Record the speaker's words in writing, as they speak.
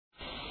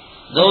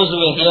Those who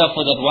were here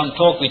for that one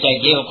talk which I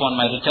gave upon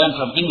my return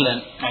from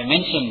England, I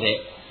mentioned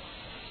there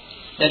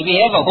that we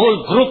have a whole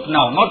group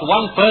now, not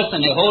one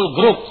person, a whole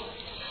group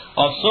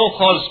of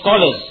so-called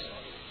scholars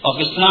of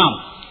Islam,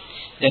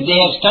 that they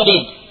have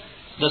studied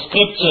the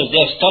scriptures, they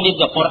have studied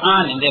the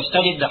Quran, and they have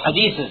studied the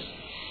hadiths,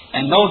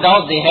 and no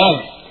doubt they have.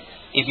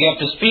 If you have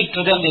to speak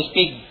to them, they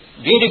speak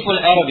beautiful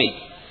Arabic,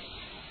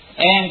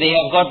 and they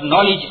have got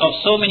knowledge of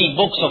so many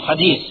books of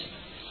hadith.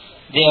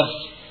 They have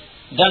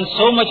done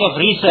so much of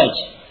research,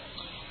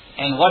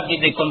 and what did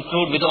they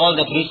conclude with all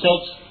that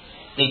research?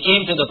 They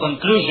came to the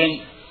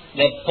conclusion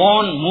that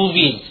porn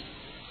movies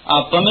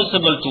are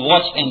permissible to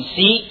watch and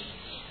see,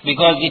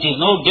 because it is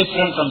no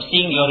different from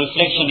seeing your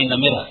reflection in the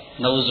mirror.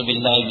 Na'uzu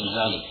billahi min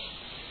zalik.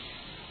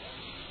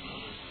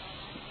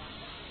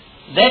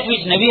 That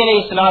which Nabi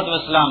alayhi salatu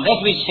wasalam, that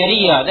which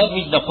Sharia, that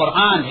which the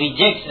Quran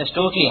rejects as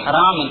totally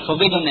haram and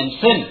forbidden and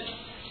sin.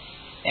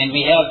 And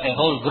we have a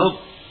whole group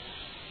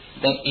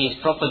that is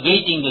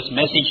propagating this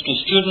message to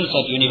students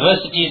at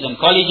universities and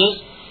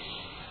colleges,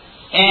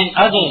 and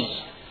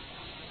others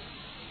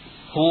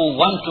who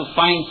want to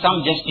find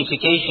some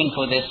justification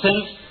for their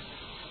sins.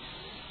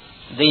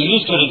 They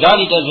used to regard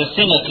it as a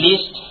sin at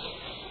least,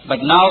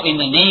 but now in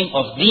the name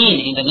of Deen,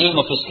 in the name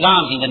of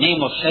Islam, in the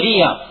name of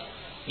Sharia,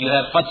 you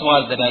have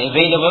fatwas that are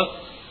available,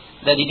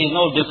 that it is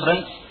no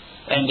different,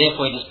 and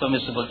therefore it is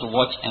permissible to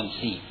watch and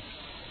see.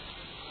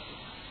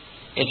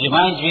 It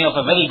reminds me of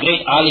a very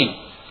great alim,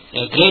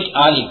 a great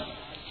alim.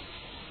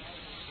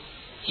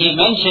 He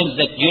mentions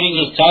that during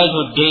his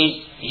childhood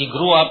days, he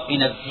grew up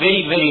in a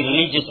very, very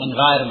religious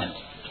environment.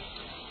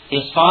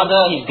 His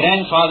father, his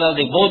grandfather,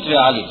 they both were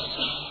alims.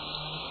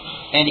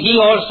 And he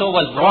also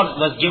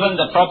was given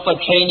the proper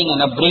training and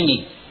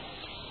upbringing.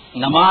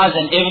 Namaz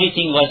and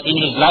everything was in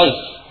his life,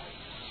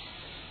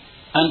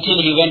 until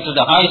he went to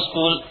the high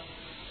school,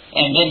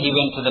 and then he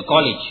went to the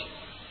college.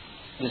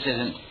 This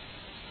isn't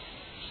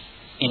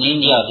in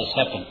India, this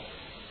happened.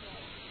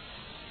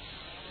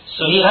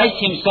 So he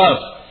writes himself,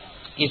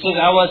 he says,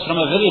 I was from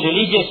a very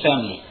religious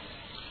family,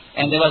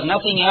 and there was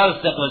nothing else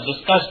that was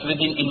discussed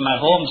within in my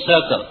home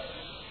circle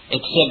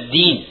except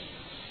Deen.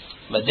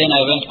 But then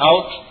I went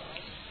out,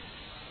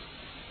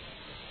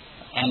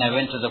 and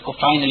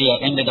finally I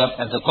ended up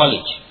at the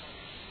college.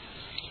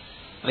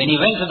 When he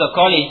went to the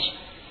college,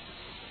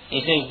 he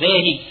says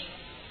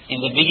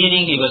in the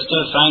beginning he was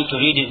still trying to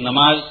read his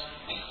namaz,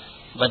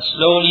 but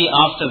slowly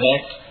after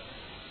that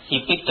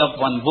he picked up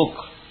one book,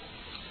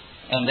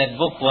 and that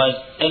book was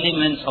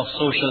Elements of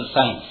Social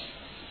Science,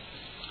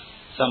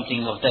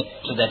 something of that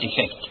to that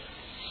effect.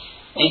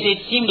 And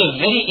it seemed a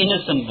very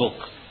innocent book.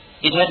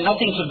 It had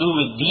nothing to do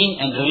with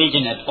Deen and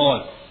religion at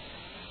all.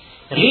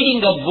 Reading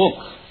that book,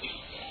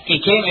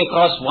 he came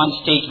across one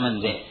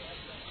statement there.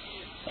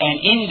 And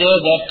in there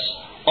that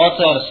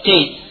author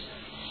states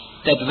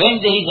that when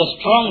there is a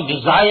strong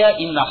desire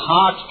in the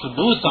heart to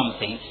do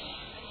something,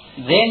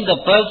 then the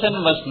person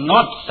must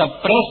not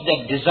suppress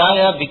that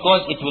desire,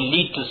 because it will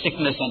lead to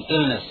sickness and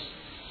illness.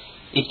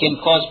 It can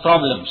cause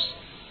problems.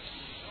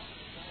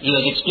 He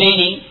was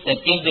explaining that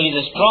if there is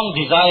a strong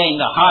desire in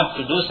the heart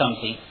to do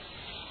something,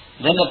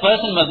 then the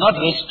person must not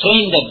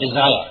restrain that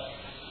desire.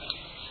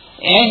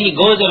 And he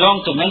goes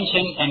along to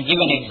mention and give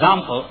an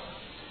example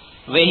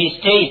where he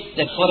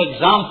states that, for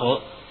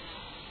example,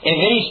 a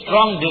very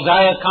strong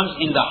desire comes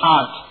in the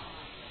heart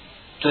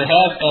to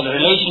have a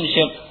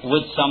relationship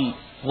with some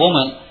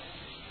woman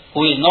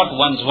who is not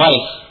one's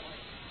wife,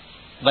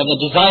 but the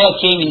desire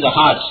came in the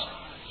heart,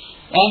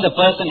 and the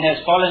person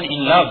has fallen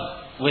in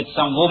love with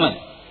some woman.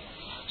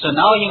 So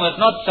now he must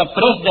not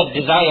suppress that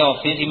desire of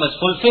his, he must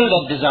fulfill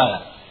that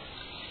desire.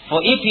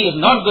 For if he is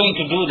not going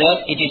to do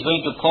that, it is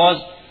going to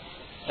cause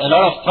a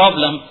lot of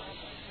problem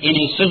in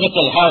his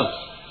physical health,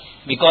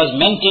 because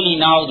mentally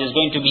now there is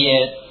going to be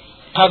a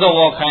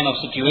tug-of-war kind of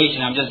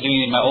situation. I'm just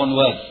giving you in my own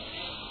words.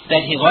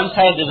 That one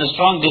side there is a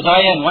strong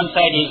desire, and one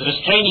side he is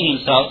restraining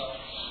himself,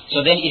 so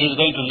then it is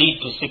going to lead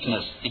to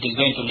sickness. It is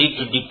going to lead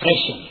to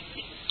depression.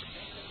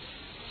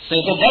 So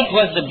that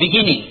was the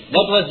beginning.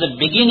 That was the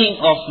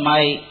beginning of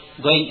my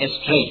going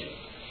astray.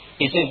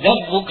 He says that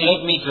book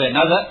led me to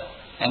another,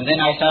 and then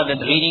I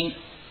started reading,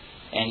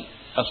 and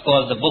of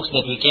course the books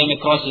that we came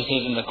across, he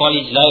says, in the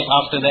college life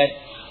after that.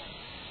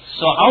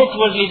 So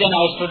outwardly then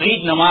I used to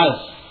read namaz,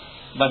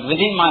 but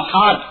within my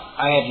heart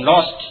I had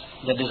lost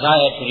the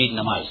desire to read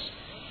namaz.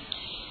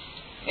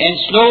 And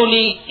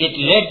slowly it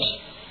led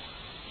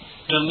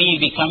to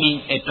me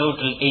becoming a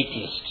total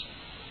atheist.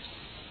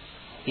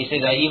 He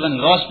says I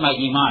even lost my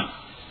iman.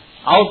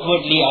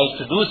 Outwardly I used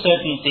to do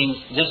certain things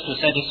just to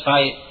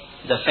satisfy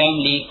the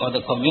family or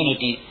the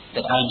community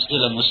that I am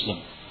still a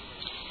Muslim.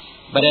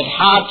 But at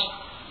heart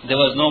there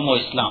was no more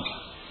Islam.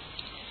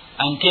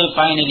 Until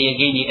finally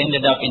again he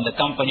ended up in the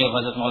company of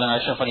Hazrat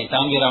Moulana Yunus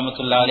Patel,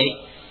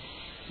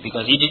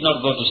 because he did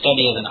not go to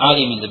study as an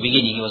alim in the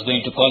beginning. He was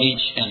going to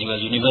college and he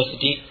was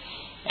university.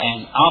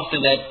 And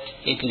after that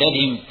it led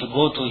him to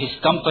go to his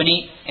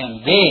company,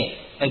 and there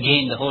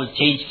again the whole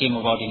change came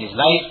about in his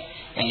life.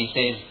 And he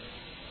says,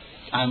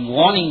 I'm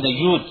warning the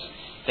youth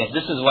that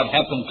this is what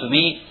happened to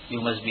me,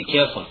 you must be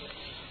careful.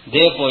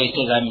 Therefore, he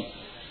says, I am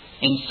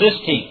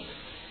insisting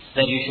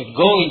that you should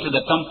go into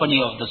the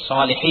company of the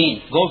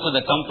Salihin, go to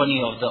the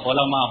company of the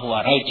ulama who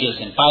are righteous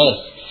and pious,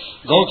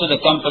 go to the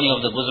company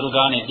of the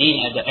Buzrugan-e-Deen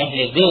and the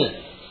Ahl-e-Dil.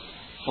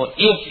 For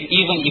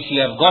even if you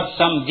have got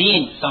some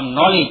deen, some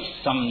knowledge,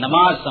 some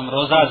namaz, some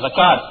roza,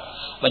 zakat,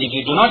 but if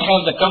you do not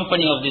have the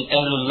company of this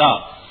Ahlullah,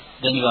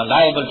 then you are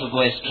liable to go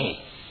astray.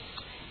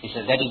 He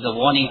says, that is the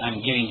warning I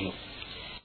am giving you.